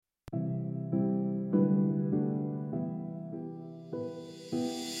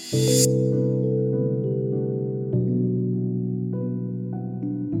Hello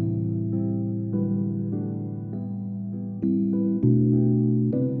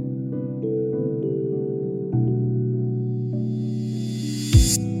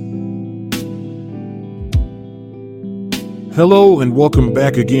and welcome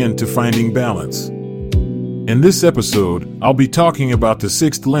back again to Finding Balance. In this episode, I'll be talking about the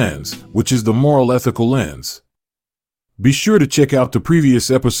sixth lens, which is the moral ethical lens. Be sure to check out the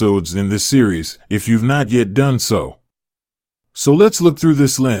previous episodes in this series if you've not yet done so. So let's look through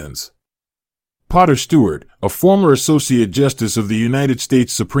this lens. Potter Stewart, a former Associate Justice of the United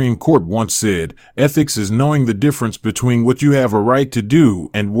States Supreme Court, once said, "Ethics is knowing the difference between what you have a right to do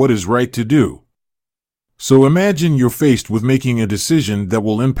and what is right to do." So imagine you're faced with making a decision that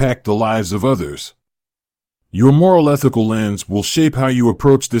will impact the lives of others. Your moral ethical lens will shape how you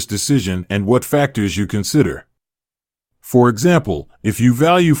approach this decision and what factors you consider. For example, if you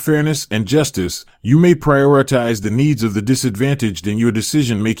value fairness and justice, you may prioritize the needs of the disadvantaged in your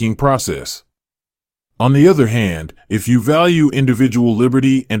decision-making process. On the other hand, if you value individual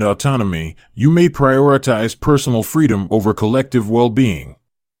liberty and autonomy, you may prioritize personal freedom over collective well-being.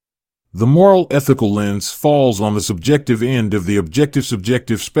 The moral ethical lens falls on the subjective end of the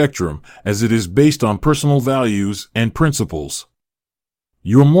objective-subjective spectrum, as it is based on personal values and principles.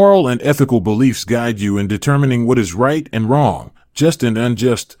 Your moral and ethical beliefs guide you in determining what is right and wrong, just and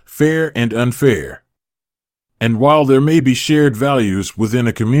unjust, fair and unfair. And while there may be shared values within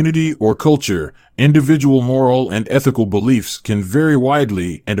a community or culture, individual moral and ethical beliefs can vary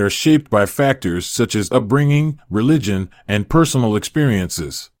widely and are shaped by factors such as upbringing, religion, and personal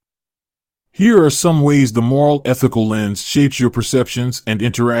experiences. Here are some ways the moral ethical lens shapes your perceptions and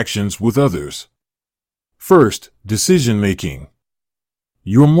interactions with others. First, decision-making.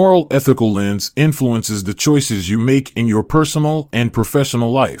 Your moral ethical lens influences the choices you make in your personal and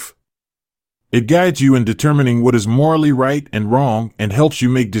professional life. It guides you in determining what is morally right and wrong and helps you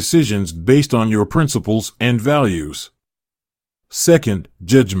make decisions based on your principles and values. Second,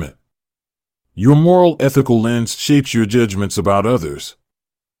 judgment. Your moral ethical lens shapes your judgments about others.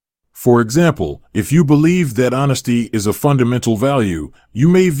 For example, if you believe that honesty is a fundamental value, you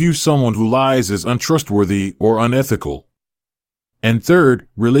may view someone who lies as untrustworthy or unethical. And third,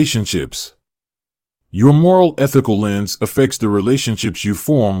 relationships. Your moral ethical lens affects the relationships you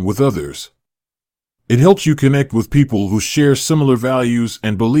form with others. It helps you connect with people who share similar values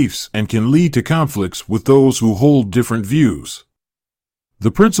and beliefs and can lead to conflicts with those who hold different views. The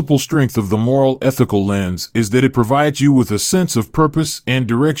principal strength of the moral ethical lens is that it provides you with a sense of purpose and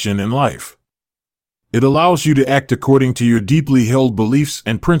direction in life. It allows you to act according to your deeply held beliefs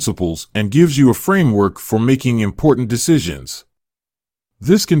and principles and gives you a framework for making important decisions.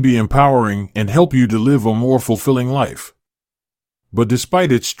 This can be empowering and help you to live a more fulfilling life. But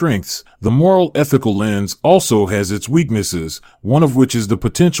despite its strengths, the moral ethical lens also has its weaknesses, one of which is the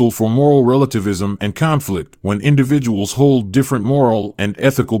potential for moral relativism and conflict when individuals hold different moral and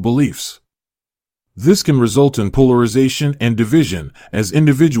ethical beliefs. This can result in polarization and division, as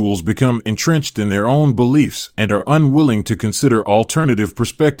individuals become entrenched in their own beliefs and are unwilling to consider alternative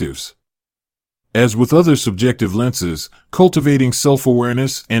perspectives. As with other subjective lenses, cultivating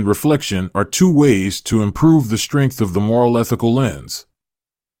self-awareness and reflection are two ways to improve the strength of the moral ethical lens.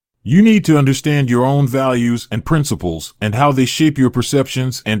 You need to understand your own values and principles and how they shape your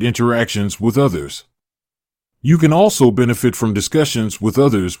perceptions and interactions with others. You can also benefit from discussions with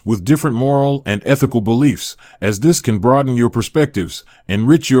others with different moral and ethical beliefs, as this can broaden your perspectives,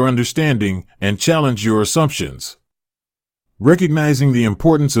 enrich your understanding, and challenge your assumptions. Recognizing the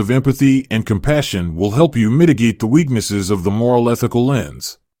importance of empathy and compassion will help you mitigate the weaknesses of the moral ethical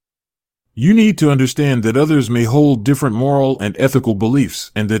lens. You need to understand that others may hold different moral and ethical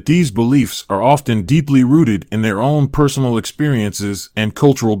beliefs and that these beliefs are often deeply rooted in their own personal experiences and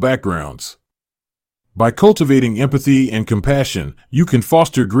cultural backgrounds. By cultivating empathy and compassion, you can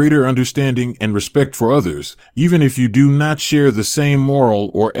foster greater understanding and respect for others, even if you do not share the same moral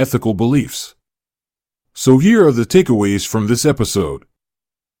or ethical beliefs. So here are the takeaways from this episode.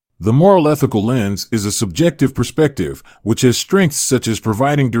 The moral ethical lens is a subjective perspective, which has strengths such as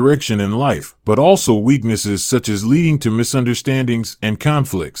providing direction in life, but also weaknesses such as leading to misunderstandings and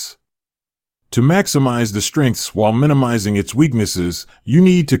conflicts. To maximize the strengths while minimizing its weaknesses, you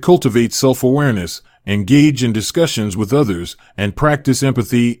need to cultivate self-awareness, engage in discussions with others, and practice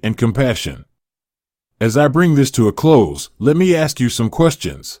empathy and compassion. As I bring this to a close, let me ask you some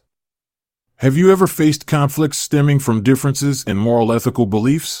questions. Have you ever faced conflicts stemming from differences in moral ethical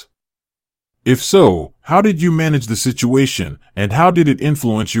beliefs? If so, how did you manage the situation, and how did it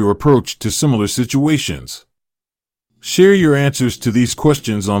influence your approach to similar situations? Share your answers to these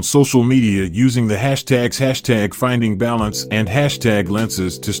questions on social media using the hashtags #FindingBalance and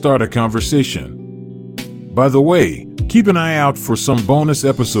 #Lenses to start a conversation. By the way, keep an eye out for some bonus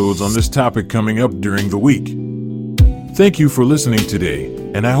episodes on this topic coming up during the week. Thank you for listening today,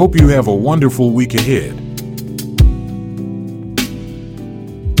 and I hope you have a wonderful week ahead.